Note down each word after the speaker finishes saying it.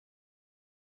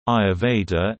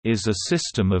Ayurveda is a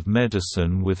system of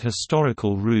medicine with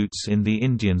historical roots in the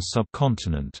Indian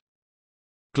subcontinent.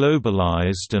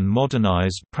 Globalized and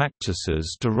modernized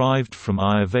practices derived from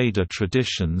Ayurveda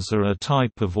traditions are a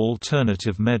type of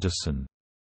alternative medicine.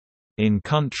 In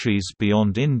countries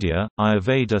beyond India,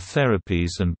 Ayurveda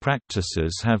therapies and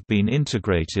practices have been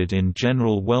integrated in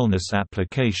general wellness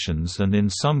applications and in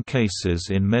some cases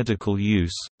in medical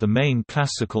use. The main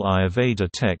classical Ayurveda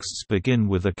texts begin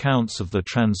with accounts of the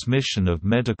transmission of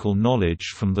medical knowledge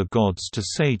from the gods to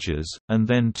sages, and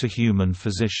then to human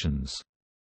physicians.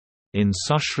 In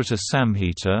Sushruta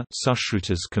Samhita,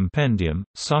 Sushruta's compendium,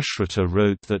 Sushruta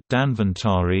wrote that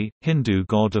Dhanvantari, Hindu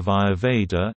god of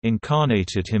Ayurveda,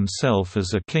 incarnated himself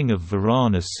as a king of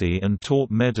Varanasi and taught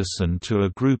medicine to a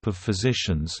group of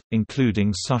physicians,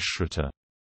 including Sushruta.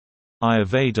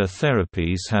 Ayurveda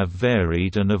therapies have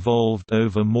varied and evolved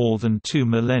over more than 2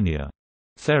 millennia.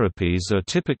 Therapies are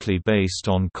typically based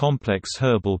on complex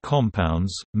herbal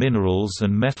compounds, minerals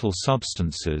and metal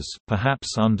substances,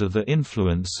 perhaps under the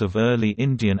influence of early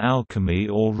Indian alchemy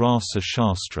or Rasa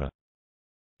Shastra.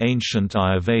 Ancient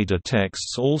Ayurveda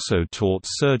texts also taught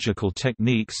surgical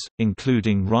techniques,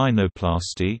 including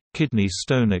rhinoplasty, kidney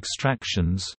stone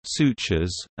extractions,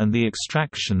 sutures, and the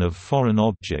extraction of foreign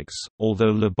objects. Although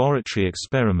laboratory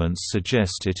experiments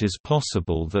suggest it is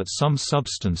possible that some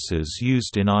substances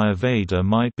used in Ayurveda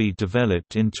might be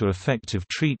developed into effective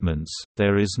treatments,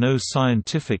 there is no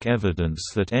scientific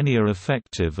evidence that any are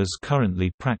effective as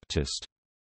currently practiced.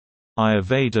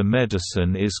 Ayurveda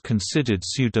medicine is considered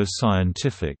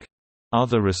pseudoscientific.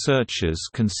 Other researchers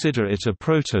consider it a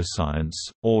proto-science,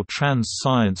 or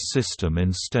trans-science system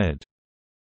instead.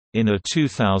 In a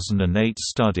 2008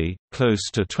 study, close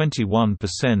to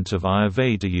 21% of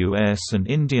Ayurveda US and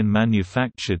Indian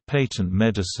manufactured patent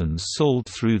medicines sold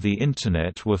through the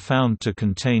Internet were found to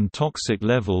contain toxic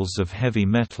levels of heavy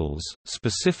metals,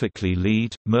 specifically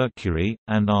lead, mercury,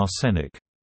 and arsenic.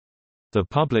 The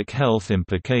public health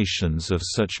implications of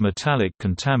such metallic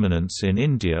contaminants in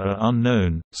India are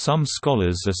unknown. Some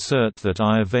scholars assert that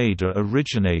Ayurveda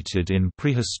originated in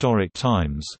prehistoric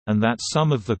times, and that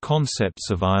some of the concepts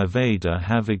of Ayurveda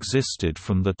have existed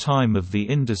from the time of the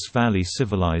Indus Valley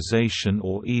Civilization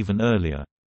or even earlier.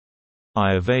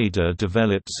 Ayurveda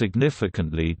developed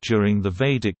significantly during the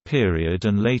Vedic period,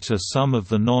 and later some of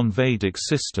the non-Vedic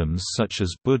systems such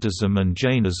as Buddhism and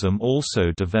Jainism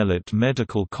also developed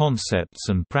medical concepts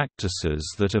and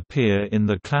practices that appear in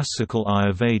the classical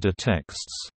Ayurveda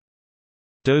texts.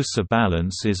 Dosa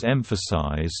balance is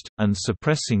emphasized, and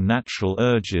suppressing natural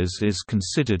urges is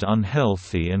considered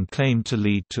unhealthy and claimed to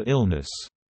lead to illness.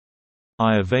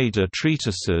 Ayurveda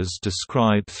treatises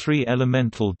describe 3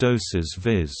 elemental doses,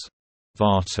 viz.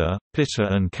 Vata,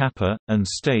 Pitta and Kapha, and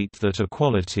state that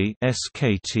equality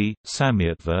 (SKT,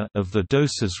 Samyattva) of the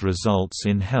dosas results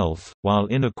in health, while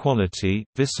inequality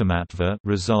 (Visamatva)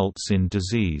 results in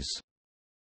disease.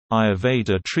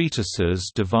 Ayurveda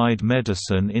treatises divide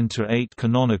medicine into 8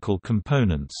 canonical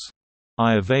components.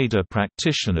 Ayurveda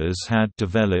practitioners had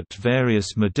developed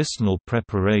various medicinal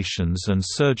preparations and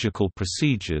surgical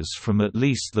procedures from at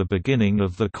least the beginning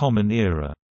of the Common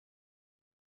Era.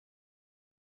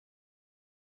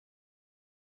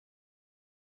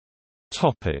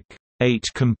 Topic: 8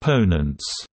 components.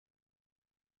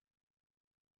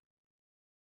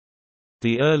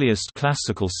 The earliest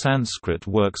classical Sanskrit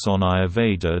works on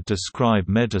Ayurveda describe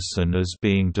medicine as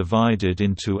being divided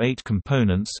into 8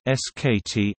 components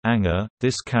SKT, Anga.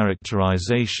 This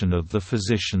characterization of the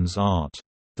physician's art,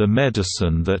 the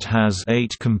medicine that has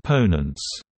 8 components,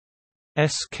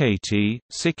 SKT,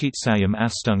 Sikitsayam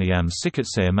Astangayam,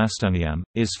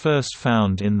 is first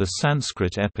found in the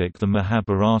Sanskrit epic the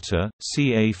Mahabharata,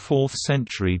 ca. 4th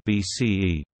century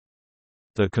BCE.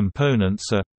 The components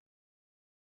are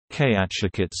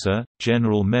Kayachikitsa,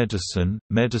 general medicine,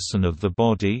 medicine of the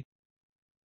body;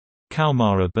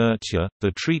 Kaumara Bhurtya,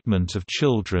 the treatment of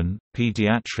children,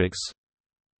 pediatrics;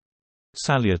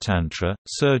 Salyatantra,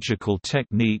 surgical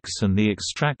techniques and the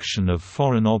extraction of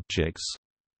foreign objects;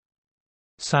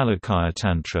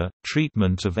 Salakayatantra,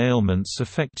 treatment of ailments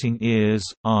affecting ears,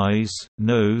 eyes,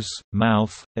 nose,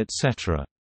 mouth, etc.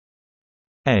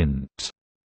 Ent.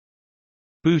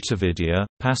 Bhutavidya,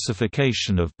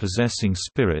 pacification of possessing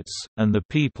spirits, and the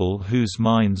people whose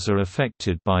minds are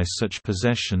affected by such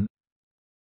possession;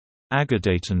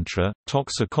 Agadatantra,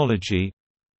 toxicology;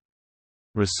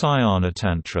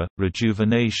 Rasayanatantra,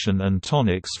 rejuvenation and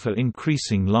tonics for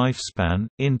increasing lifespan,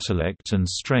 intellect and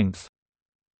strength;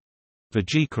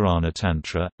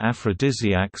 Vajikaranathantra,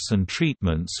 aphrodisiacs and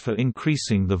treatments for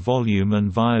increasing the volume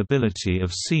and viability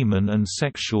of semen and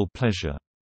sexual pleasure.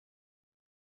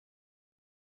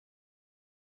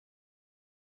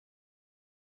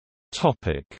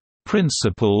 Topic: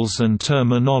 Principles and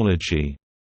terminology.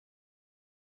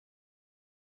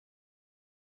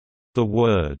 The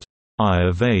word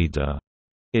Ayurveda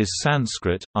is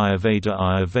Sanskrit,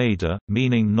 Ayurveda,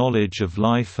 meaning knowledge of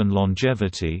life and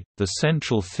longevity. The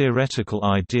central theoretical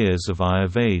ideas of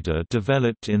Ayurveda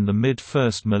developed in the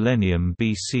mid-first millennium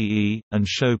BCE, and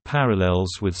show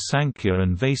parallels with Sankhya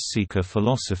and Vaisika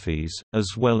philosophies,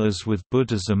 as well as with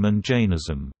Buddhism and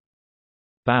Jainism.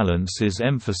 Balance is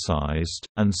emphasized,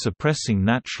 and suppressing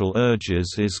natural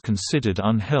urges is considered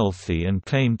unhealthy and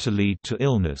claimed to lead to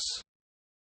illness.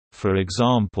 For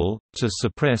example, to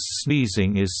suppress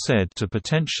sneezing is said to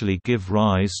potentially give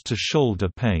rise to shoulder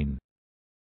pain.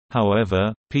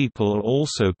 However, people are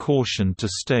also cautioned to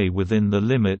stay within the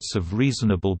limits of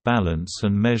reasonable balance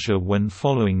and measure when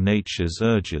following nature's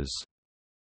urges.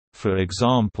 For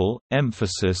example,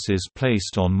 emphasis is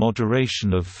placed on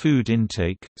moderation of food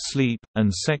intake, sleep,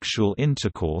 and sexual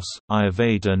intercourse.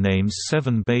 Ayurveda names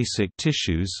 7 basic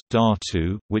tissues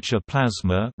dhatu, which are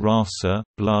plasma, rasa,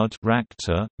 blood,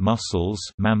 rakta, muscles,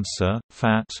 mamsa,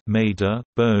 fat, meda,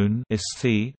 bone,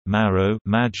 asthi, marrow,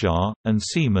 majja, and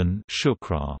semen,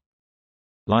 shukra.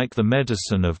 Like the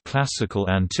medicine of classical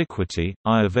antiquity,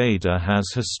 Ayurveda has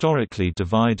historically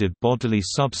divided bodily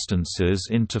substances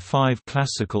into 5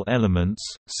 classical elements,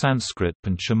 Sanskrit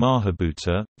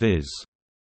Panchamahabhuta, viz.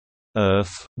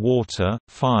 Earth, water,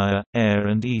 fire, air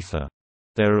and ether.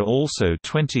 There are also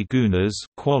 20 gunas,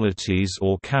 qualities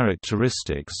or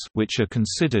characteristics, which are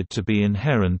considered to be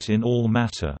inherent in all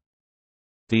matter.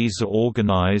 These are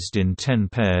organized in 10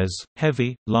 pairs: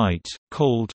 heavy, light,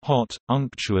 cold, hot,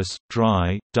 unctuous,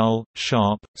 dry, dull,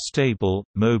 sharp, stable,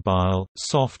 mobile,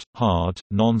 soft, hard,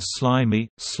 non-slimy,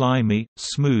 slimy,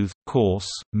 smooth,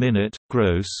 coarse, minute,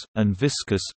 gross, and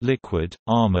viscous, liquid.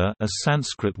 Ama, a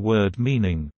Sanskrit word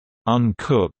meaning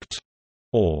uncooked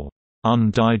or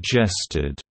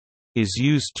undigested, is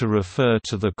used to refer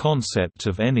to the concept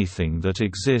of anything that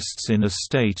exists in a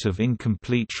state of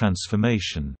incomplete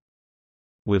transformation.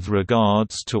 With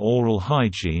regards to oral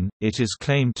hygiene, it is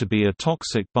claimed to be a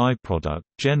toxic byproduct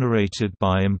generated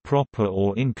by improper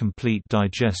or incomplete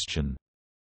digestion.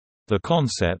 The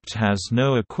concept has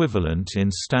no equivalent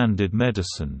in standard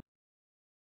medicine.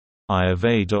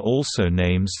 Ayurveda also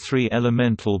names 3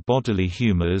 elemental bodily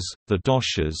humours, the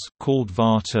doshas called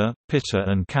vata, pitta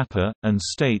and kapha, and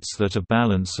states that a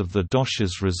balance of the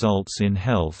doshas results in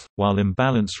health, while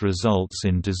imbalance results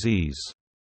in disease.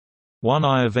 One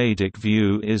Ayurvedic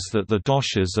view is that the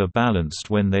doshas are balanced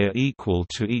when they are equal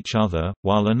to each other,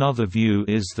 while another view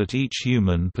is that each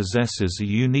human possesses a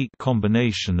unique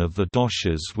combination of the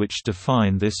doshas which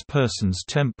define this person's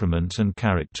temperament and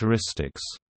characteristics.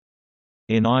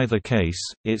 In either case,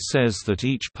 it says that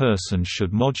each person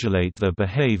should modulate their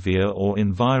behavior or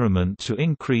environment to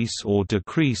increase or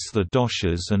decrease the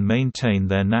doshas and maintain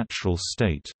their natural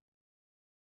state.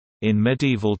 In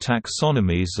medieval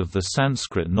taxonomies of the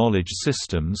Sanskrit knowledge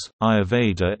systems,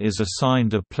 Ayurveda is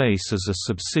assigned a place as a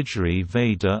subsidiary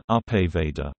Veda,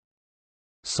 Upaveda.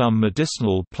 Some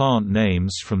medicinal plant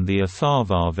names from the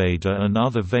Atharvaveda and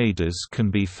other Vedas can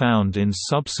be found in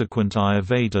subsequent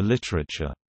Ayurveda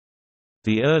literature.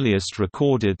 The earliest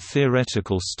recorded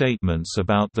theoretical statements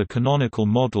about the canonical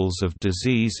models of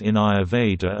disease in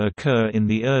Ayurveda occur in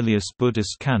the earliest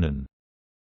Buddhist canon.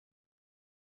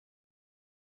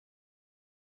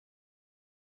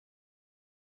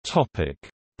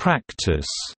 Practice.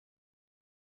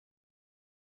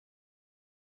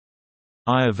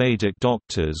 Ayurvedic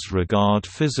doctors regard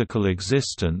physical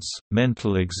existence,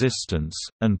 mental existence,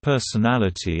 and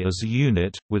personality as a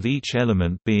unit, with each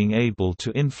element being able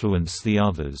to influence the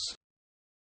others.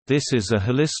 This is a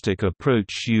holistic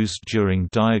approach used during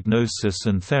diagnosis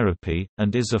and therapy,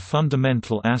 and is a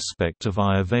fundamental aspect of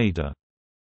Ayurveda.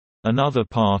 Another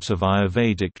part of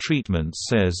Ayurvedic treatment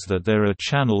says that there are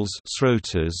channels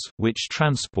srotas, which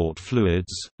transport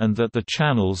fluids, and that the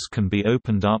channels can be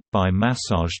opened up by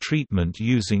massage treatment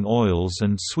using oils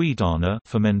and swedana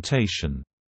fermentation.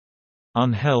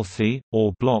 Unhealthy,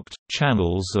 or blocked,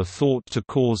 channels are thought to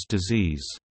cause disease.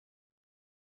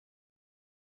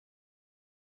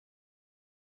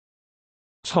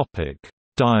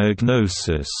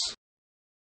 Diagnosis.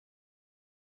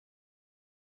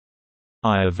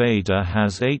 Ayurveda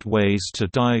has 8 ways to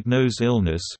diagnose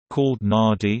illness, called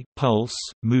nadi, pulse,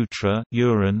 mutra,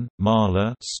 urine,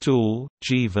 mala, stool,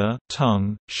 jiva,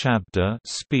 tongue, shabda,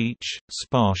 speech,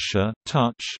 sparsha,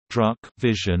 touch, druk,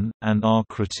 vision, and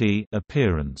akriti,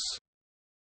 appearance.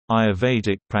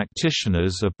 Ayurvedic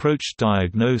practitioners approach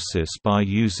diagnosis by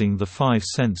using the 5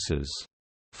 senses.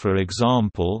 For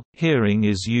example, hearing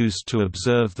is used to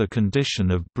observe the condition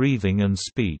of breathing and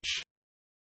speech.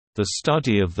 The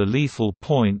study of the lethal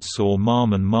points or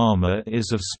marman marma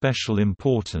is of special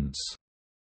importance.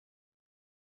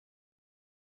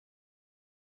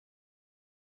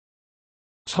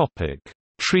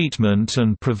 Treatment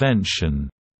and prevention.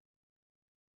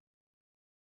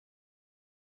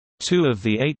 Two of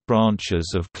the 8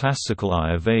 branches of classical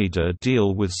Ayurveda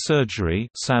deal with surgery,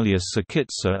 Salya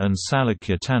Sakitsa and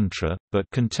Salakya Tantra, but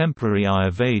contemporary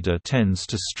Ayurveda tends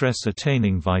to stress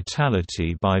attaining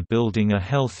vitality by building a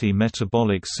healthy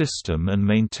metabolic system and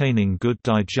maintaining good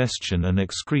digestion and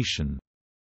excretion.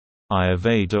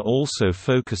 Ayurveda also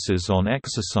focuses on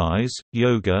exercise,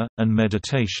 yoga, and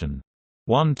meditation.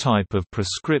 One type of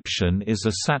prescription is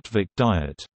a sattvic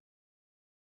diet.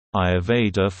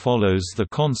 Ayurveda follows the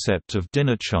concept of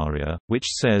dinacharya, which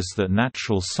says that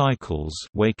natural cycles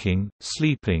waking,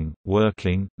 sleeping,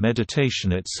 working,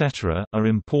 meditation etc. are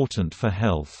important for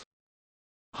health.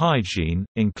 Hygiene,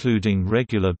 including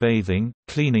regular bathing,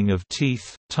 cleaning of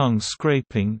teeth, tongue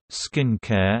scraping, skin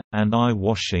care, and eye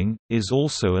washing, is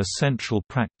also a central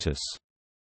practice.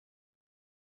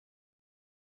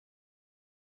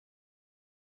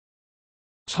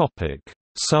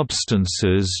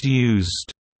 Substances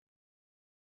used.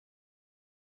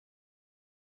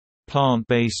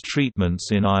 Plant-based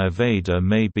treatments in Ayurveda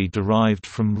may be derived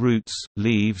from roots,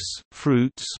 leaves,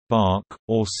 fruits, bark,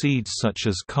 or seeds such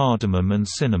as cardamom and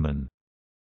cinnamon.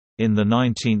 In the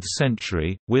 19th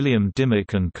century, William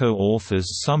Dimmock and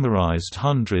co-authors summarized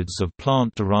hundreds of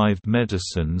plant-derived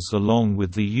medicines along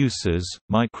with the uses,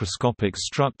 microscopic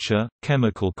structure,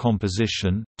 chemical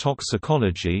composition,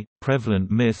 toxicology, prevalent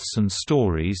myths and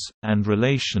stories, and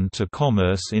relation to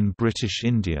commerce in British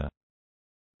India.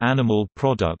 Animal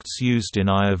products used in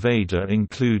Ayurveda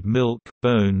include milk,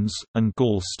 bones, and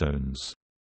gallstones.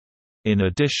 In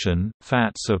addition,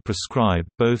 fats are prescribed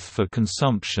both for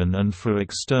consumption and for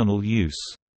external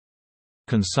use.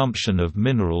 Consumption of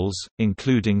minerals,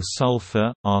 including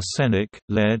sulfur, arsenic,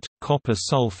 lead, copper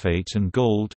sulfate and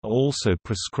gold, are also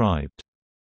prescribed.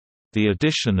 The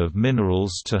addition of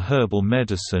minerals to herbal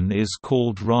medicine is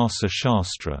called Rasa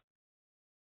Shastra.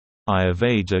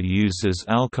 Ayurveda uses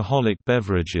alcoholic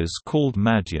beverages called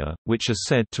madhya, which are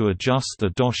said to adjust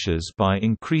the doshas by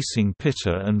increasing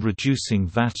pitta and reducing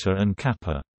vata and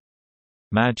kapha.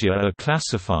 Madhya are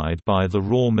classified by the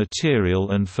raw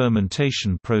material and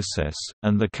fermentation process,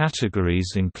 and the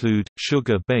categories include,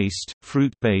 sugar-based,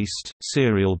 fruit-based,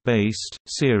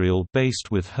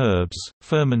 cereal-based with herbs,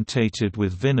 fermentated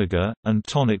with vinegar, and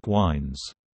tonic wines.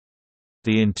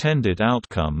 The intended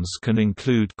outcomes can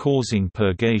include causing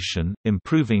purgation,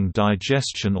 improving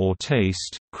digestion or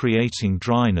taste, creating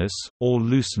dryness, or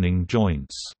loosening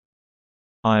joints.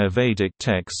 Ayurvedic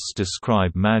texts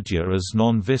describe madhya as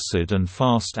non-viscid and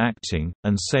fast-acting,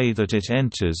 and say that it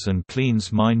enters and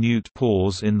cleans minute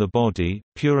pores in the body.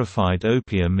 Purified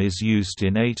opium is used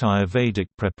in 8 Ayurvedic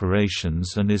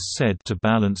preparations and is said to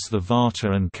balance the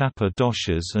vata and kapha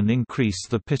doshas and increase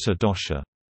the pitta dosha.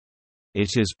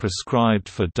 It is prescribed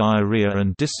for diarrhea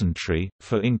and dysentery,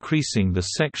 for increasing the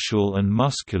sexual and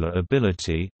muscular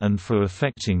ability, and for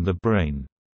affecting the brain.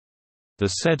 The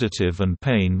sedative and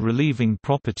pain-relieving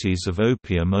properties of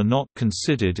opium are not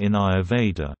considered in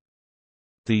Ayurveda.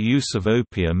 The use of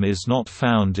opium is not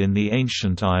found in the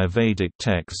ancient Ayurvedic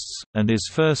texts, and is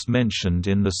first mentioned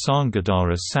in the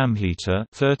Sangadhara Samhita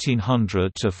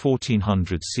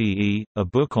 1300–1400 CE, a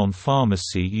book on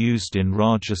pharmacy used in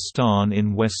Rajasthan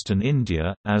in western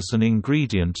India, as an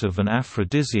ingredient of an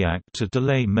aphrodisiac to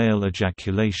delay male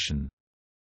ejaculation.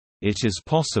 It is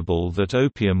possible that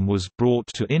opium was brought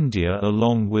to India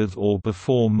along with or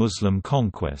before Muslim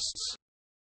conquests.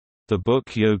 The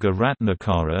book Yoga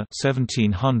Ratnakara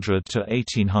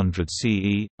 1700–1800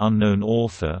 CE, unknown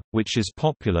author, which is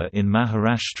popular in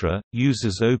Maharashtra,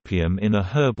 uses opium in a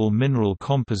herbal mineral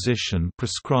composition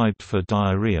prescribed for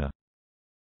diarrhea.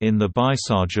 In the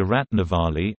Baisaja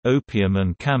Ratnavali, opium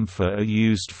and camphor are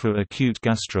used for acute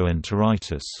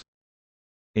gastroenteritis.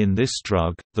 In this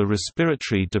drug, the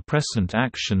respiratory depressant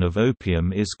action of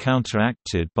opium is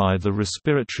counteracted by the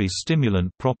respiratory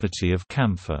stimulant property of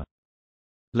camphor.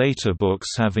 Later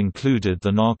books have included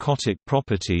the narcotic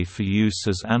property for use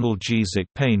as analgesic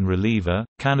pain reliever.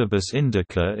 Cannabis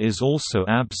indica is also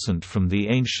absent from the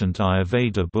ancient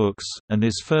Ayurveda books, and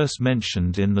is first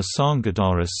mentioned in the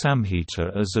Sangadhara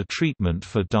Samhita as a treatment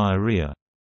for diarrhea.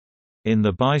 In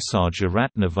the Bhaisajya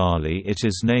Ratnavali it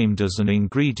is named as an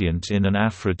ingredient in an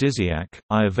aphrodisiac.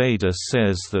 Ayurveda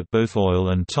says that both oil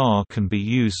and tar can be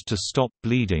used to stop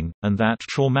bleeding, and that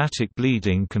traumatic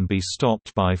bleeding can be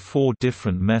stopped by 4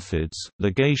 different methods: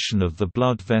 ligation of the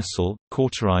blood vessel,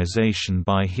 cauterization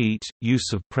by heat,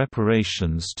 use of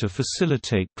preparations to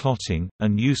facilitate clotting,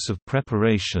 and use of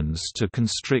preparations to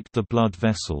constrict the blood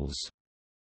vessels.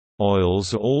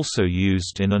 Oils are also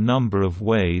used in a number of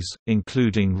ways,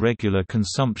 including regular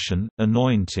consumption,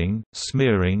 anointing,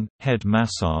 smearing, head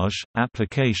massage,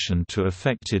 application to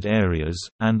affected areas,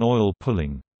 and oil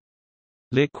pulling.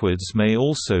 Liquids may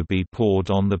also be poured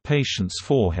on the patient's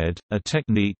forehead, a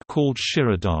technique called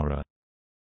Shirodhara.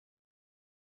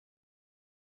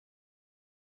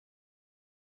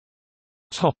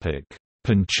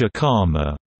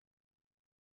 Panchakarma.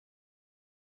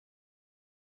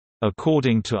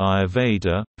 According to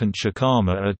Ayurveda,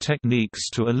 Panchakarma are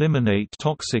techniques to eliminate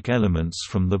toxic elements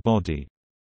from the body.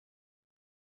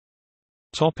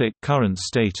 Current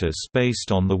status.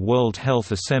 Based on the World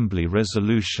Health Assembly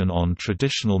Resolution on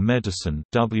Traditional Medicine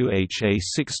 (WHA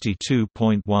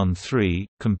 62.13),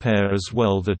 compare as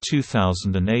well the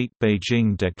 2008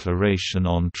 Beijing Declaration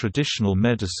on Traditional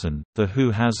Medicine. The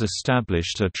WHO has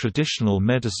established a traditional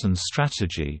medicine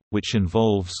strategy, which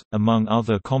involves, among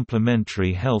other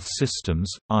complementary health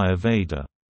systems, Ayurveda.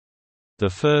 The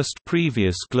first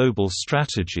previous global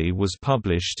strategy was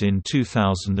published in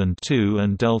 2002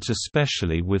 and dealt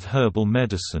especially with herbal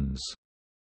medicines.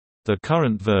 The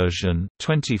current version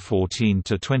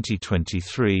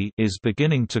 2014–2023 is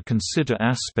beginning to consider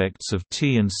aspects of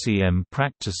T&CM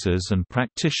practices and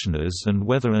practitioners and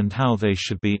whether and how they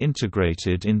should be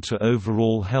integrated into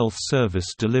overall health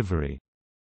service delivery.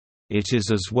 It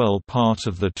is as well part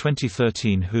of the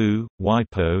 2013 WHO,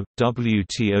 WIPO,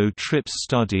 WTO TRIPS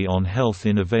study on health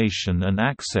innovation and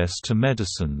access to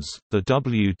medicines. The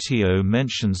WTO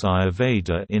mentions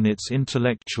Ayurveda in its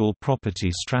intellectual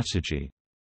property strategy.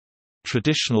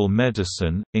 Traditional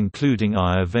medicine, including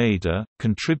Ayurveda,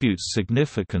 contributes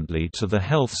significantly to the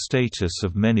health status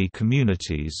of many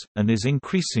communities, and is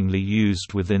increasingly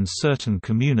used within certain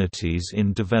communities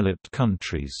in developed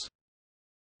countries.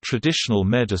 Traditional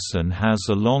medicine has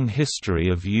a long history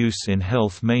of use in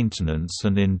health maintenance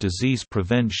and in disease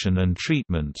prevention and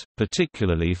treatment,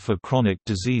 particularly for chronic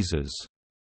diseases.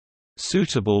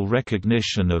 Suitable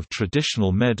recognition of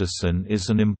traditional medicine is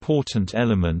an important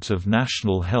element of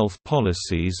national health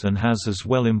policies and has as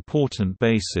well important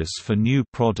basis for new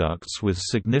products with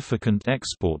significant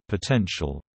export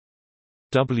potential.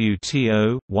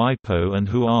 WTO, WIPO and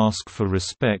WHO ask for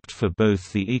respect for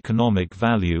both the economic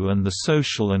value and the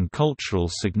social and cultural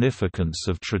significance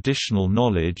of traditional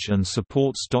knowledge and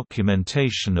supports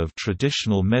documentation of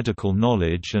traditional medical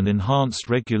knowledge and enhanced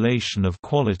regulation of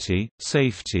quality,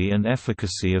 safety and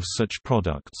efficacy of such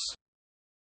products.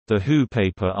 The WHO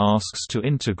paper asks to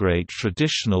integrate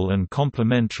traditional and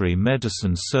complementary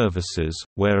medicine services,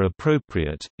 where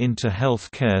appropriate, into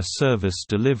health care service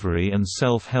delivery and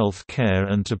self-health care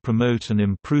and to promote an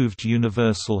improved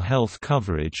universal health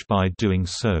coverage by doing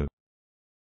so.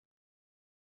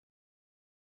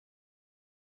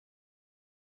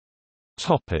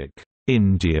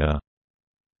 India.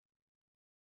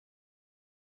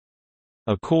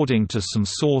 According to some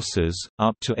sources,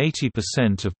 up to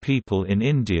 80% of people in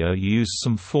India use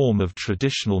some form of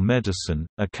traditional medicine,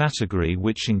 a category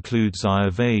which includes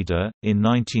Ayurveda. In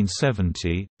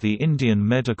 1970, the Indian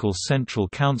Medical Central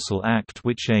Council Act,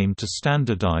 which aimed to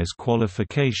standardize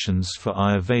qualifications for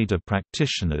Ayurveda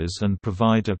practitioners and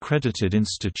provide accredited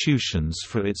institutions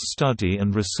for its study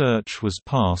and research, was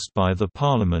passed by the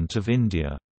Parliament of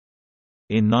India.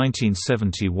 In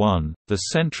 1971, the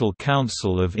Central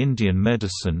Council of Indian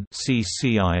Medicine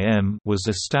 (CCIM) was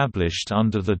established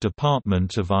under the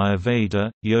Department of Ayurveda,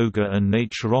 Yoga and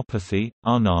Naturopathy,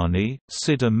 Unani,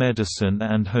 Siddha Medicine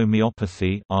and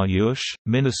Homeopathy (Ayush),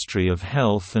 Ministry of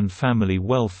Health and Family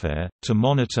Welfare, to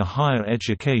monitor higher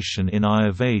education in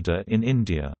Ayurveda in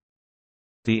India.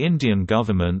 The Indian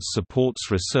government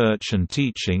supports research and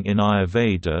teaching in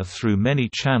Ayurveda through many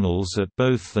channels at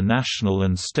both the national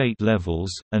and state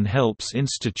levels, and helps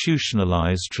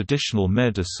institutionalize traditional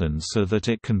medicine so that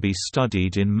it can be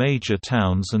studied in major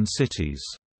towns and cities.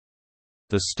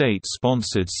 The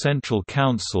state-sponsored Central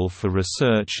Council for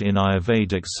Research in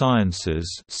Ayurvedic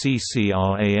Sciences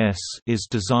 (CCRAS) is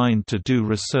designed to do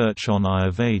research on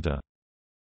Ayurveda.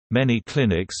 Many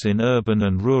clinics in urban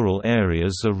and rural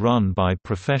areas are run by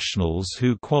professionals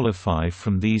who qualify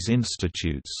from these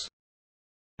institutes.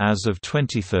 As of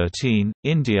 2013,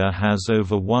 India has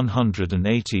over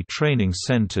 180 training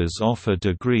centres offer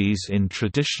degrees in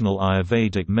traditional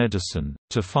Ayurvedic medicine,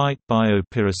 to fight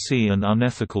biopiracy and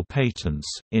unethical patents.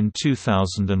 In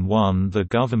 2001, the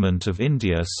Government of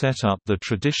India set up the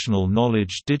Traditional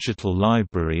Knowledge Digital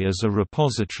Library as a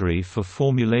repository for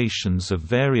formulations of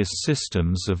various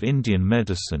systems of Indian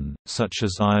medicine, such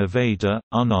as Ayurveda,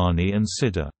 Unani, and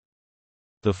Siddha.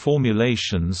 The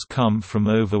formulations come from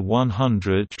over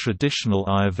 100 traditional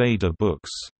Ayurveda books.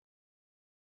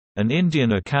 An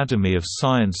Indian Academy of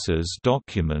Sciences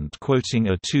document quoting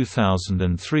a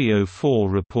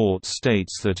 2003-04 report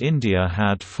states that India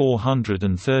had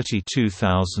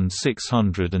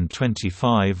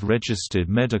 432,625 registered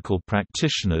medical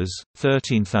practitioners,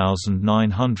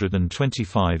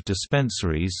 13,925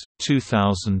 dispensaries,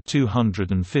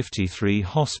 2,253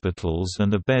 hospitals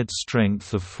and a bed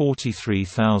strength of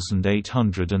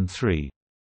 43,803.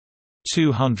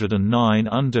 209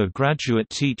 undergraduate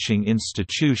teaching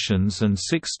institutions and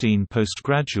 16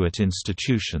 postgraduate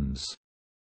institutions.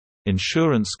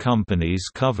 Insurance companies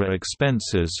cover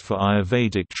expenses for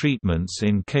Ayurvedic treatments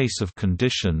in case of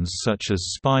conditions such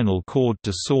as spinal cord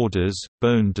disorders,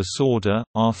 bone disorder,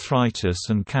 arthritis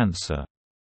and cancer.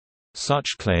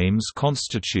 Such claims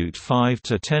constitute 5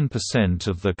 to 10%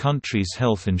 of the country's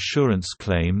health insurance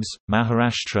claims.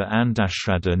 Maharashtra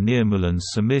Andhashraddha Nirmulan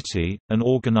Samiti, an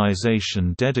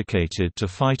organization dedicated to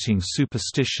fighting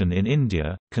superstition in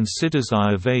India, considers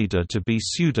Ayurveda to be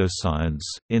pseudoscience.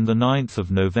 In 9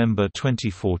 November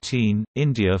 2014,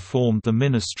 India formed the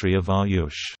Ministry of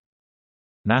Ayush.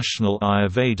 National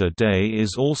Ayurveda Day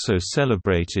is also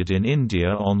celebrated in India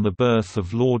on the birth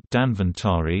of Lord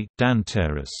Dhanvantari,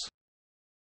 Dhanteras.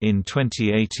 In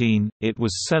 2018, it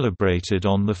was celebrated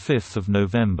on 5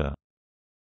 November.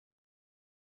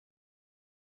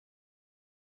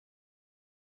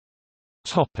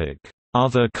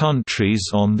 Other countries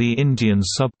on the Indian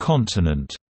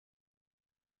subcontinent.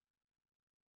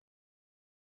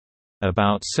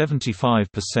 About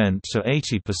 75% to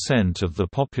 80% of the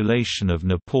population of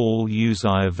Nepal use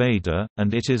Ayurveda,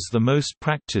 and it is the most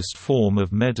practiced form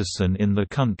of medicine in the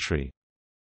country.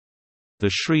 The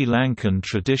Sri Lankan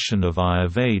tradition of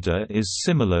Ayurveda is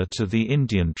similar to the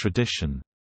Indian tradition.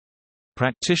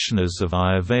 Practitioners of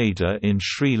Ayurveda in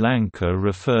Sri Lanka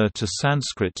refer to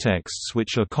Sanskrit texts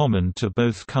which are common to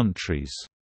both countries.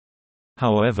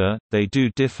 However, they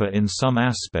do differ in some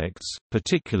aspects,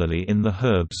 particularly in the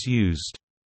herbs used.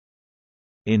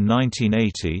 In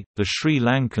 1980, the Sri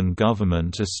Lankan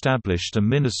government established a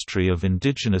Ministry of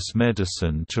Indigenous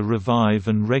Medicine to revive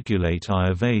and regulate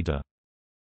Ayurveda.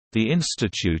 The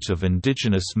Institute of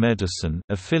Indigenous Medicine,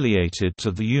 affiliated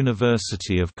to the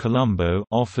University of Colombo,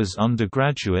 offers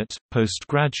undergraduate,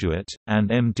 postgraduate,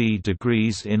 and MD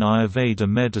degrees in Ayurveda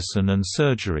medicine and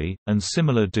surgery, and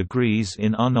similar degrees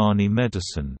in Unani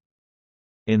medicine.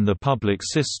 In the public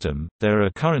system, there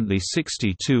are currently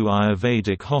 62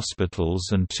 Ayurvedic hospitals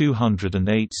and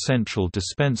 208 central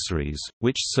dispensaries,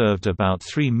 which served about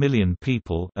 3 million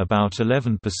people, about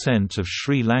 11% of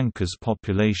Sri Lanka's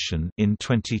population, in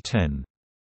 2010.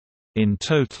 In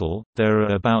total, there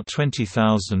are about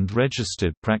 20,000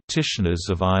 registered practitioners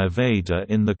of Ayurveda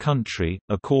in the country,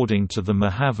 according to the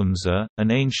Mahavamsa,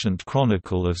 an ancient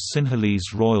chronicle of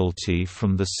Sinhalese royalty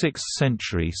from the 6th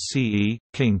century CE.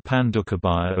 King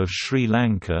Pandukabhaya of Sri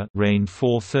Lanka, reigned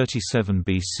 437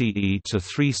 BCE to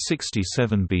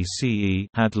 367 BCE,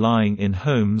 had lying in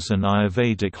homes and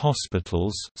Ayurvedic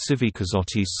hospitals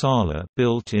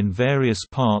built in various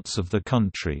parts of the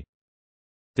country.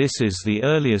 This is the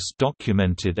earliest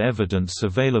documented evidence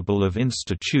available of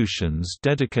institutions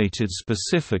dedicated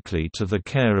specifically to the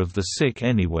care of the sick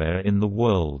anywhere in the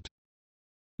world.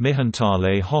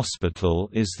 Mihantale Hospital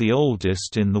is the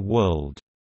oldest in the world.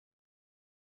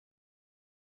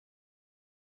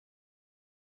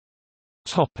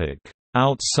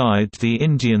 Outside the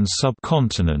Indian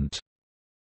subcontinent.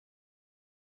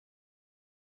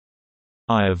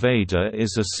 Ayurveda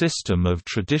is a system of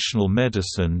traditional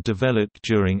medicine developed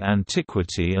during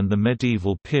antiquity and the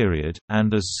medieval period,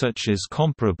 and as such is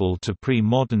comparable to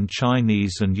pre-modern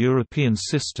Chinese and European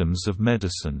systems of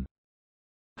medicine.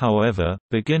 However,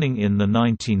 beginning in the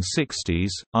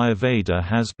 1960s, Ayurveda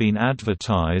has been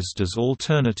advertised as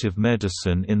alternative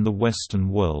medicine in the Western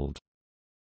world.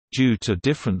 Due to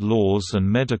different laws and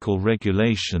medical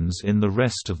regulations in the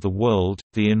rest of the world,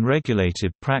 the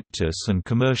unregulated practice and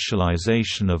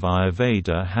commercialization of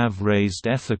Ayurveda have raised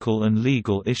ethical and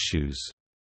legal issues.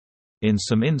 In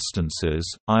some instances,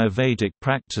 Ayurvedic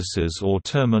practices or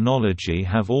terminology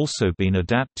have also been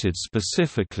adapted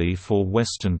specifically for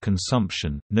Western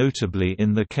consumption, notably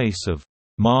in the case of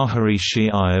Maharishi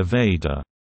Ayurveda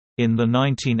in the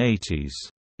 1980s.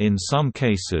 In some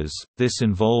cases, this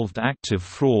involved active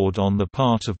fraud on the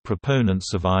part of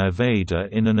proponents of Ayurveda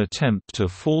in an attempt to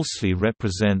falsely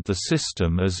represent the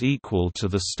system as equal to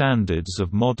the standards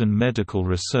of modern medical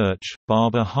research.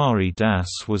 Baba Hari Das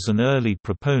was an early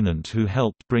proponent who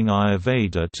helped bring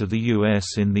Ayurveda to the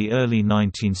US in the early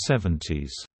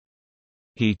 1970s.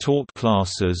 He taught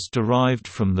classes derived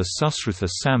from the Susrutha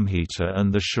Samhita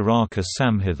and the Charaka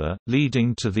Samhita,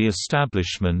 leading to the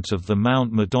establishment of the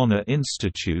Mount Madonna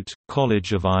Institute,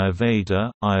 College of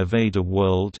Ayurveda, Ayurveda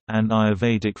World, and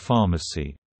Ayurvedic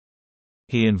Pharmacy.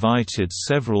 He invited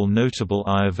several notable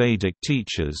Ayurvedic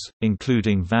teachers,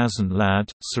 including Vasant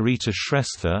Lad, Sarita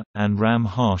Shrestha, and Ram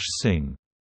Harsh Singh.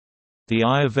 The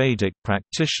Ayurvedic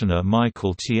practitioner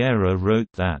Michael Tierra wrote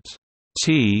that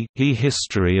the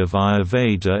history of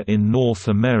Ayurveda in North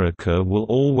America will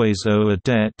always owe a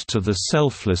debt to the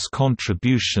selfless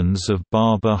contributions of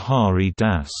Baba Hari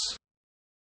Das.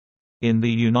 In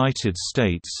the United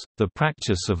States, the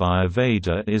practice of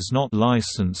Ayurveda is not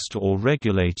licensed or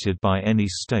regulated by any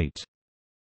state.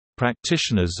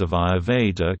 Practitioners of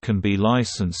Ayurveda can be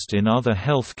licensed in other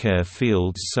healthcare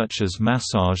fields such as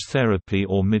massage therapy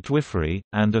or midwifery,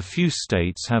 and a few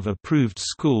states have approved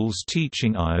schools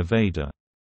teaching Ayurveda.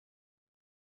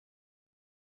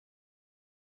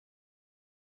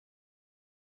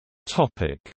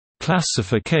 Topic: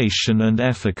 Classification and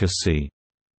efficacy.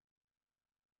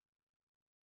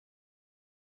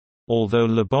 Although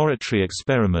laboratory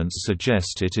experiments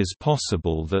suggest it is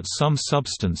possible that some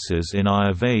substances in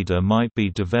Ayurveda might be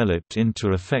developed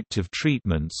into effective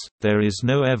treatments, there is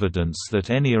no evidence that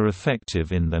any are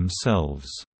effective in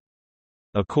themselves.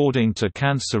 According to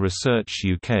Cancer Research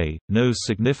UK, no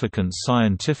significant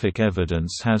scientific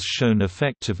evidence has shown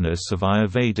effectiveness of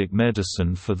Ayurvedic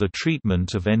medicine for the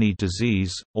treatment of any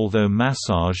disease, although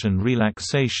massage and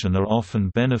relaxation are often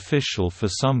beneficial for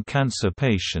some cancer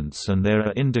patients, and there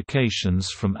are indications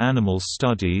from animal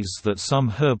studies that some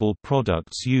herbal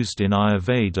products used in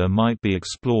Ayurveda might be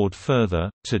explored further.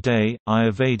 Today,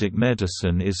 Ayurvedic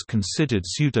medicine is considered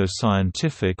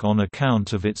pseudoscientific on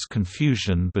account of its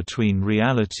confusion between reality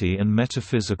and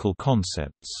metaphysical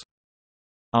concepts.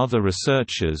 Other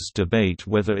researchers debate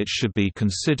whether it should be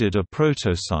considered a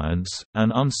protoscience,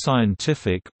 an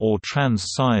unscientific, or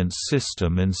trans-science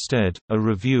system instead. A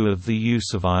review of the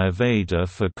use of Ayurveda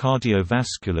for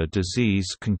cardiovascular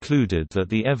disease concluded that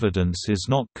the evidence is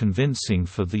not convincing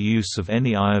for the use of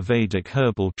any Ayurvedic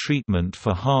herbal treatment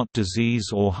for heart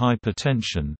disease or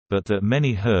hypertension, but that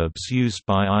many herbs used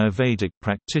by Ayurvedic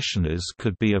practitioners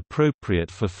could be appropriate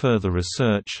for further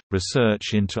research.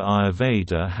 Research into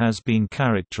Ayurveda has been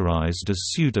characterized as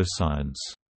pseudoscience.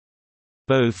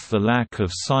 Both the lack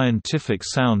of scientific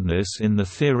soundness in the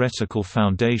theoretical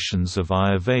foundations of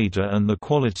Ayurveda and the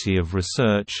quality of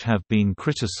research have been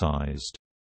criticized.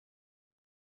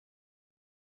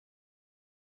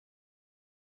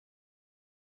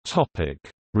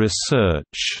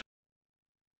 Research.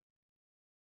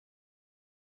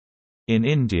 In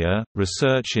India,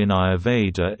 research in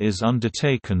Ayurveda is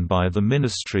undertaken by the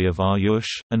Ministry of Ayush,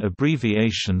 an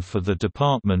abbreviation for the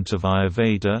Department of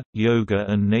Ayurveda, Yoga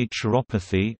and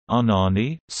Naturopathy,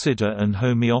 Unani, Siddha and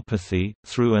Homeopathy,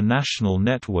 through a national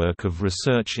network of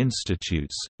research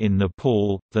institutes. In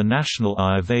Nepal, the National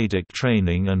Ayurvedic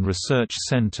Training and Research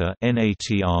Centre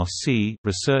 (NATRC)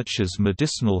 researches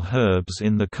medicinal herbs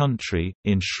in the country.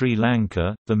 In Sri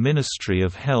Lanka, the Ministry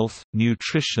of Health,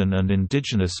 Nutrition and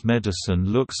Indigenous Medicine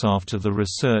looks after the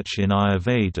research in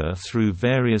Ayurveda through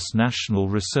various national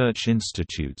research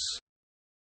institutes.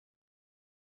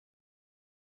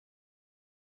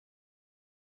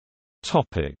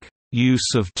 Use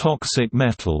of toxic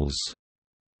metals.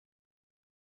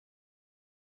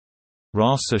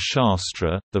 Rasa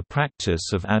Shastra, the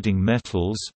practice of adding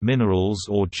metals, minerals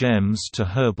or gems to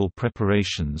herbal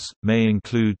preparations, may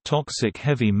include toxic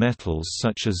heavy metals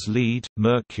such as lead,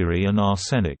 mercury and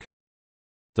arsenic.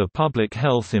 The public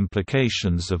health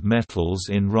implications of metals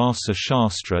in Rasa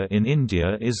Shastra in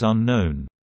India is unknown.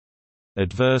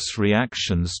 Adverse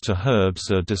reactions to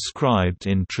herbs are described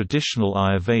in traditional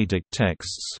Ayurvedic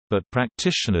texts, but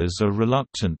practitioners are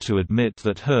reluctant to admit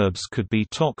that herbs could be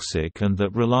toxic and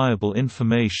that reliable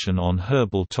information on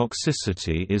herbal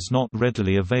toxicity is not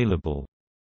readily available.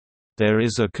 There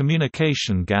is a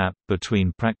communication gap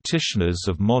between practitioners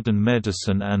of modern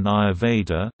medicine and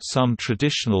Ayurveda. Some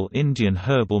traditional Indian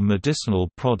herbal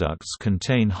medicinal products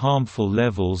contain harmful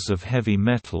levels of heavy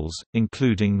metals,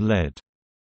 including lead.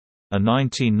 A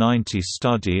 1990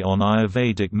 study on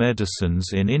Ayurvedic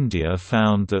medicines in India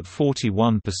found that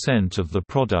 41% of the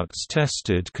products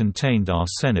tested contained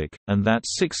arsenic, and that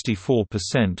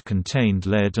 64% contained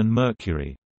lead and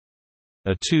mercury.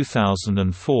 A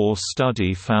 2004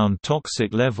 study found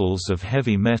toxic levels of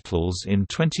heavy metals in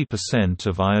 20%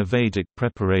 of Ayurvedic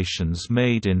preparations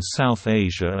made in South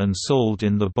Asia and sold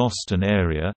in the Boston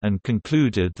area, and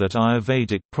concluded that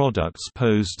Ayurvedic products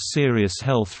posed serious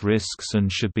health risks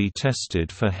and should be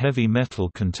tested for heavy metal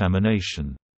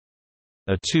contamination.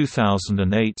 A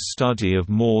 2008 study of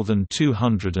more than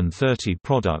 230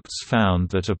 products found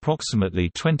that approximately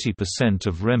 20%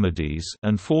 of remedies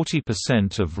and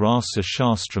 40% of Rasa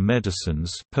Shastra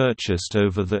medicines purchased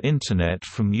over the Internet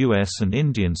from US and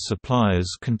Indian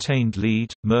suppliers contained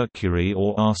lead, mercury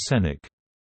or arsenic.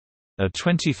 A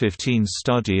 2015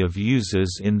 study of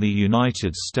users in the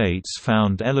United States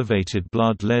found elevated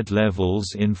blood lead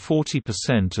levels in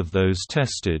 40% of those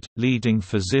tested. Leading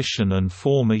physician and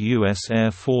former U.S. Air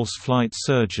Force flight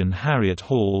surgeon Harriet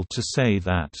Hall to say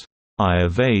that,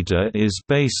 "Ayurveda is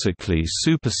basically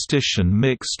superstition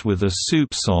mixed with a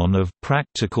soupçon of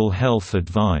practical health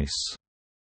advice.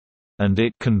 And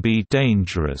it can be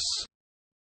dangerous."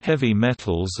 Heavy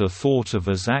metals are thought of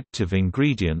as active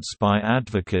ingredients by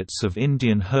advocates of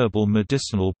Indian herbal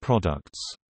medicinal products.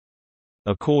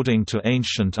 According to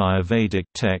ancient Ayurvedic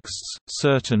texts,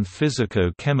 certain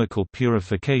physico-chemical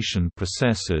purification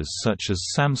processes such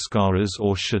as samskaras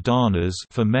or shadanas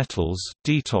for metals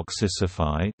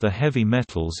detoxify the heavy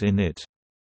metals in it.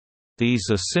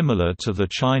 These are similar to the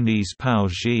Chinese Pao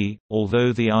Ji,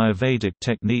 although the Ayurvedic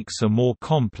techniques are more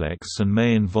complex and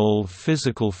may involve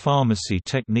physical pharmacy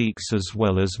techniques as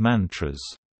well as mantras.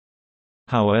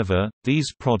 However,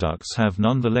 these products have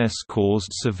nonetheless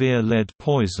caused severe lead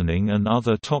poisoning and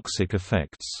other toxic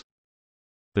effects.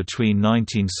 Between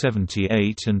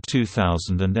 1978 and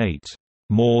 2008,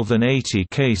 more than 80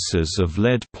 cases of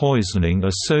lead poisoning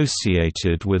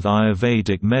associated with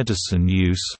Ayurvedic medicine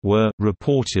use were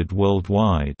reported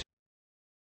worldwide.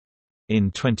 In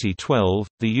 2012,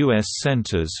 the U.S.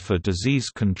 Centers for Disease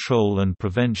Control and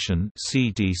Prevention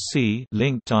 (CDC)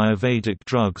 linked Ayurvedic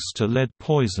drugs to lead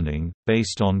poisoning,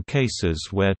 based on cases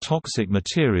where toxic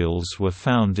materials were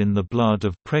found in the blood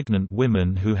of pregnant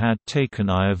women who had taken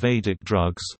Ayurvedic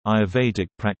drugs. Ayurvedic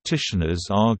practitioners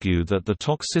argue that the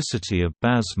toxicity of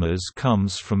basmas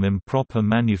comes from improper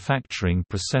manufacturing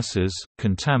processes,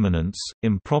 contaminants,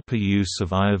 improper use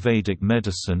of Ayurvedic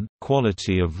medicine,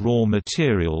 quality of raw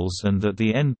materials, and that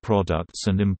the end products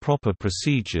and improper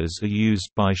procedures are used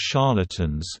by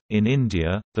charlatans. In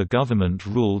India, the government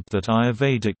ruled that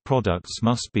Ayurvedic products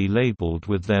must be labeled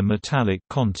with their metallic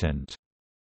content.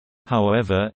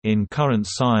 However, in Current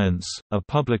Science, a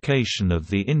publication of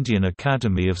the Indian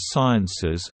Academy of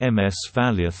Sciences, M.S.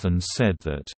 Valyathan said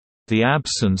that the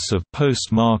absence of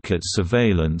post-market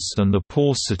surveillance and the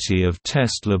paucity of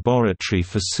test laboratory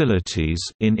facilities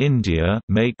in India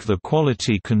make the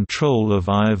quality control of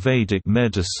Ayurvedic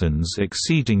medicines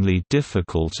exceedingly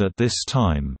difficult at this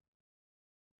time.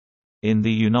 In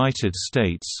the United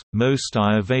States, most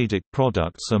Ayurvedic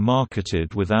products are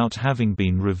marketed without having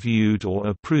been reviewed or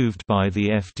approved by the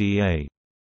FDA.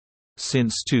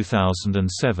 Since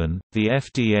 2007, the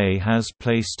FDA has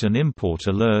placed an import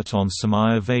alert on some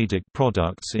Ayurvedic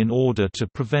products in order to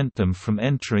prevent them from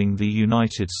entering the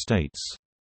United States.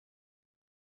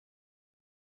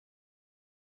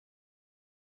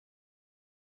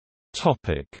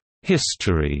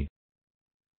 History.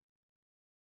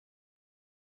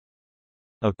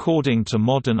 According to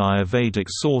modern Ayurvedic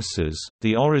sources,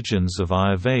 the origins of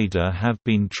Ayurveda have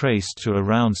been traced to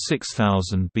around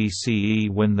 6000 BCE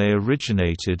when they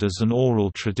originated as an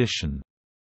oral tradition.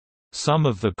 Some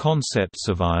of the concepts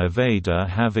of Ayurveda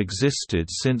have existed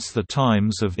since the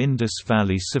times of Indus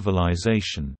Valley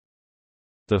Civilization.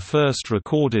 The first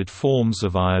recorded forms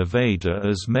of Ayurveda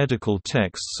as medical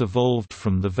texts evolved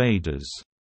from the Vedas.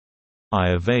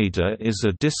 Ayurveda is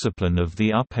a discipline of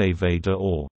the Upayurveda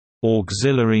or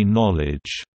auxiliary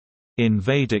knowledge in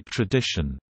Vedic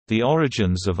tradition. The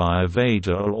origins of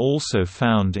Ayurveda are also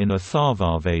found in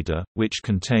Atharvaveda, which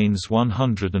contains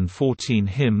 114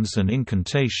 hymns and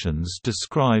incantations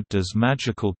described as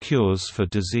magical cures for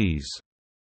disease.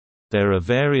 There are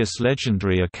various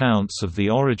legendary accounts of the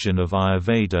origin of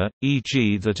Ayurveda,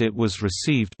 e.g. that it was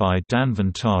received by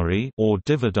Dhanvantari or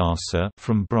Divodasa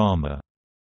from Brahma.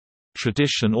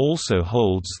 Tradition also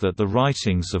holds that the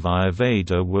writings of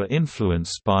Ayurveda were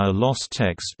influenced by a lost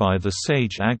text by the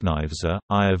sage Agnivasa.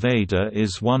 Ayurveda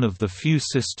is one of the few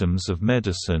systems of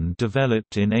medicine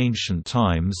developed in ancient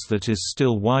times that is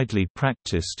still widely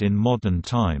practiced in modern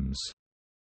times.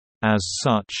 As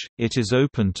such, it is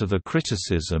open to the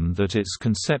criticism that its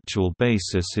conceptual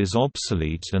basis is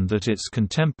obsolete and that its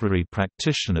contemporary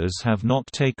practitioners have not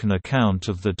taken account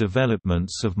of the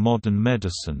developments of modern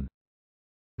medicine.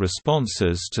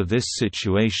 Responses to this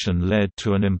situation led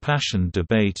to an impassioned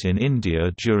debate in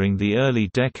India during the early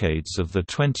decades of the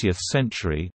 20th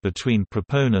century, between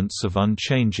proponents of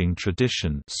unchanging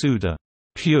tradition Suddha,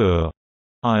 pure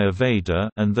Ayurveda,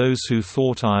 and those who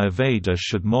thought Ayurveda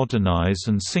should modernize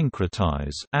and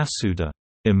syncretize Asuddha,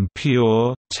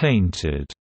 impure, tainted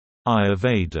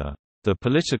Ayurveda. The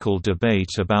political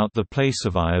debate about the place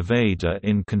of Ayurveda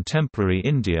in contemporary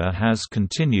India has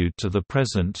continued to the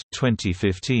present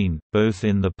 2015, both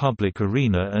in the public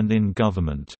arena and in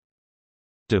government.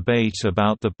 Debate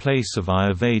about the place of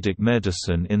Ayurvedic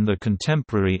medicine in the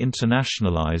contemporary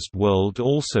internationalized world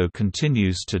also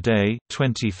continues today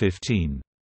 2015.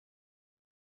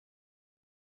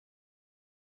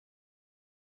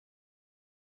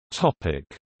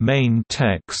 Main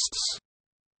texts.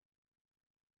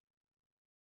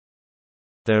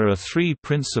 There are three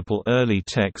principal early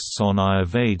texts on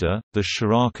Ayurveda, the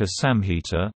Charaka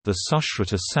Samhita, the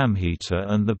Sushruta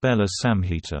Samhita and the Bela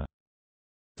Samhita.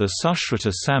 The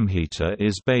Sushruta Samhita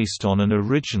is based on an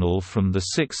original from the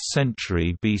 6th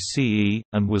century BCE,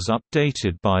 and was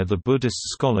updated by the Buddhist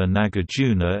scholar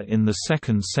Nagarjuna in the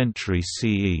 2nd century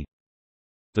CE.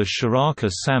 The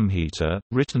Charaka Samhita,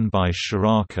 written by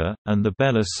Charaka, and the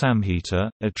Bela Samhita,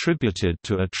 attributed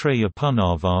to Atreya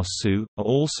Punarvasu, are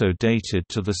also dated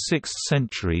to the 6th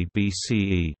century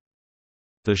BCE.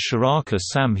 The Charaka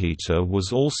Samhita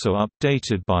was also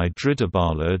updated by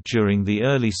Dridabala during the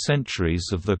early centuries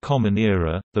of the Common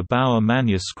Era. The Bauer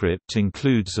manuscript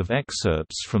includes of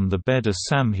excerpts from the Beda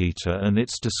Samhita and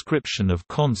its description of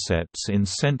concepts in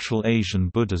Central Asian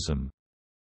Buddhism.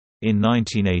 In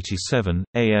 1987,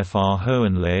 A.F.R.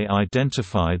 Hohenle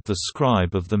identified the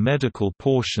scribe of the medical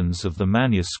portions of the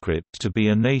manuscript to be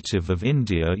a native of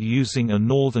India using a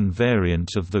northern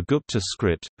variant of the Gupta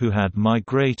script, who had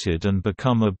migrated and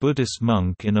become a Buddhist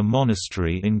monk in a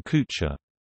monastery in Kucha.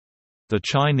 The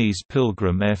Chinese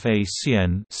pilgrim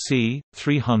Facn c.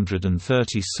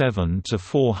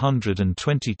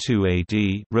 337–422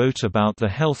 AD wrote about the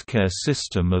healthcare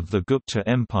system of the Gupta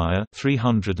Empire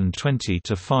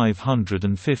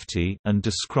 320–550 and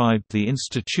described the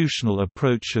institutional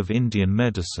approach of Indian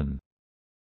medicine.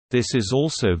 This is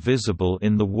also visible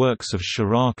in the works of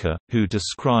Charaka, who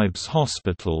describes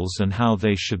hospitals and how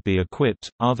they should be equipped.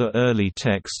 Other early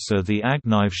texts are the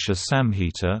Agnivesha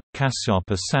Samhita,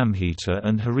 Kasyapa Samhita,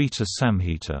 and Harita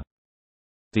Samhita.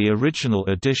 The original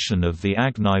edition of the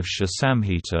Agnivesha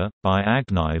Samhita, by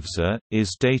Agnivesa,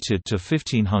 is dated to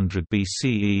 1500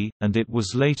 BCE, and it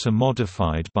was later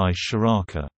modified by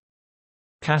Charaka.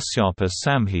 Kasyapa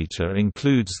Samhita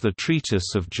includes the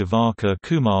treatise of Javaka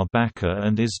Kumar Baka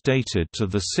and is dated to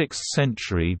the 6th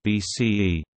century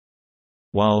BCE.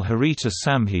 While Harita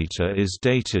Samhita is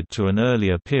dated to an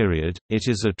earlier period, it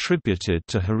is attributed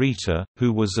to Harita,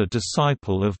 who was a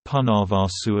disciple of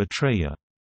Punarvasu Atreya.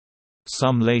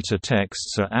 Some later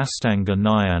texts are Astanga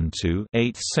Nyantu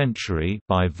 8th century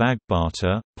by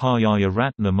Vagbhata, Paryaya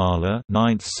Ratnamala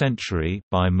 9th century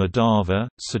by Madhava,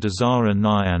 Sadasara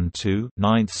Nyantu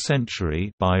 9th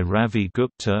century by Ravi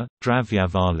Gupta,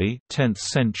 Dravyavali 10th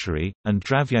century, and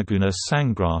Dravyaguna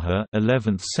Sangraha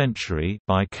 11th century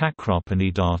by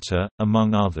Kakrapanidata,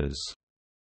 among others.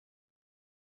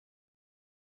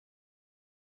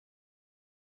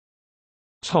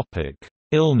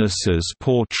 Illnesses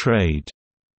portrayed.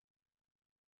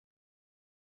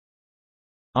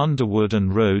 Underwood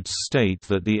and Rhodes state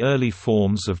that the early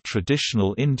forms of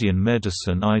traditional Indian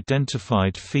medicine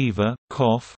identified fever,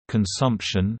 cough,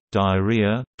 consumption,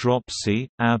 diarrhea, dropsy,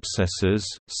 abscesses,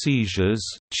 seizures,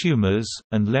 tumors,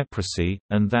 and leprosy,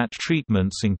 and that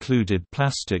treatments included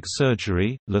plastic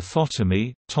surgery,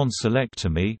 lithotomy,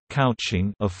 tonsillectomy,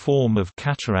 couching, a form of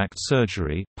cataract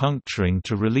surgery, puncturing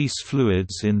to release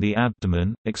fluids in the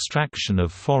abdomen, extraction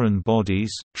of foreign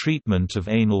bodies, treatment of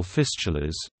anal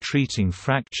fistulas, treating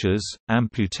fractures,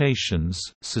 amputations,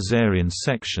 caesarean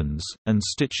sections, and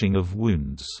stitching of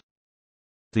wounds.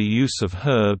 The use of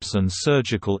herbs and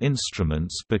surgical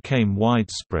instruments became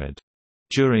widespread.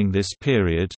 During this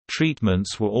period,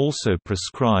 treatments were also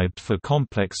prescribed for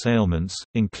complex ailments,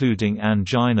 including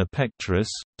angina pectoris,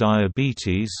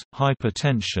 diabetes,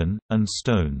 hypertension, and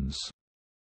stones.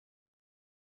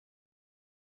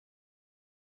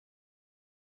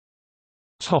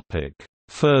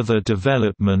 Further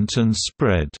development and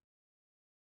spread.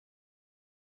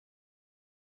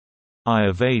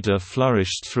 Ayurveda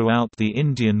flourished throughout the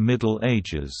Indian Middle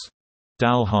Ages.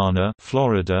 Dalhana,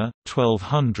 Florida,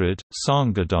 1200,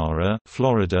 Sangadhara,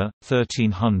 Florida,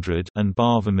 1300, and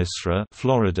Bhavamisra,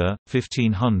 Florida,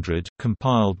 1500,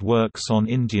 compiled works on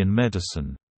Indian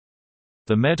medicine.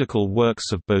 The medical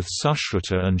works of both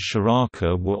Sushruta and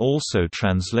Charaka were also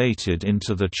translated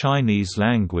into the Chinese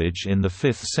language in the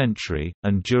 5th century,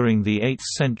 and during the 8th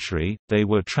century, they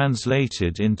were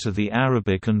translated into the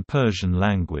Arabic and Persian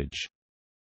language.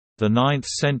 The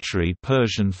 9th-century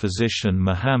Persian physician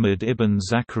Muhammad ibn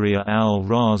Zakaria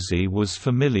al-Razi was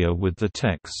familiar with the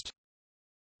text.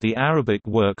 The Arabic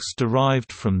works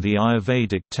derived from the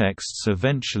Ayurvedic texts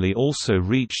eventually also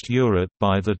reached Europe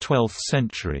by the 12th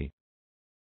century.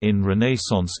 In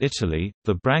Renaissance Italy,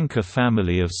 the Branca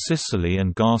family of Sicily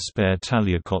and Gaspare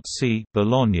Tagliacozzi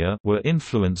Bologna were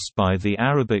influenced by the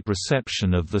Arabic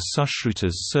reception of the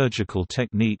Sushruta's surgical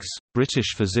techniques.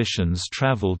 British physicians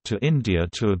travelled to India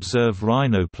to observe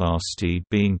rhinoplasty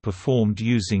being performed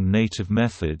using native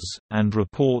methods, and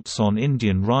reports on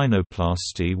Indian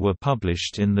rhinoplasty were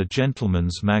published in the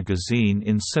Gentleman's Magazine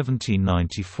in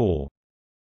 1794.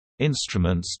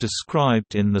 Instruments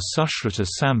described in the Sushruta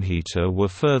Samhita were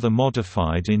further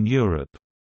modified in Europe.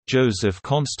 Joseph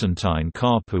Constantine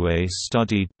Carpue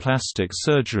studied plastic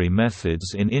surgery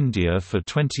methods in India for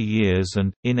 20 years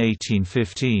and, in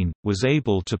 1815, was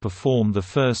able to perform the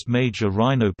first major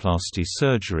rhinoplasty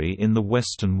surgery in the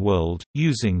Western world,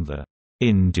 using the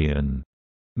Indian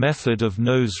method of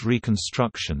nose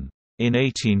reconstruction. In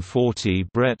 1840,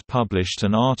 Brett published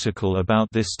an article about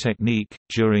this technique.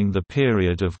 During the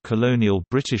period of colonial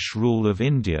British rule of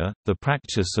India, the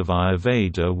practice of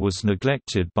Ayurveda was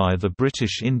neglected by the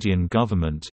British Indian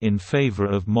government, in favour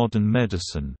of modern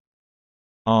medicine.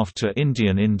 After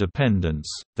Indian independence,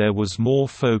 there was more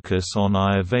focus on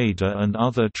Ayurveda and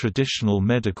other traditional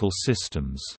medical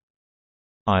systems.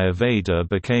 Ayurveda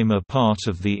became a part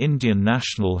of the Indian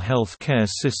national health care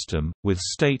system, with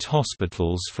state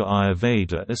hospitals for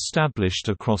Ayurveda established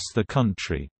across the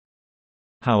country.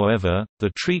 However, the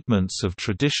treatments of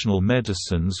traditional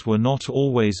medicines were not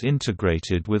always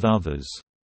integrated with others.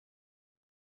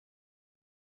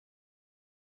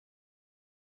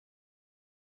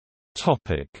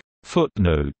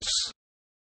 Footnotes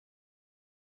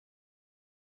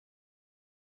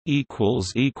 ==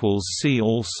 See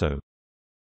also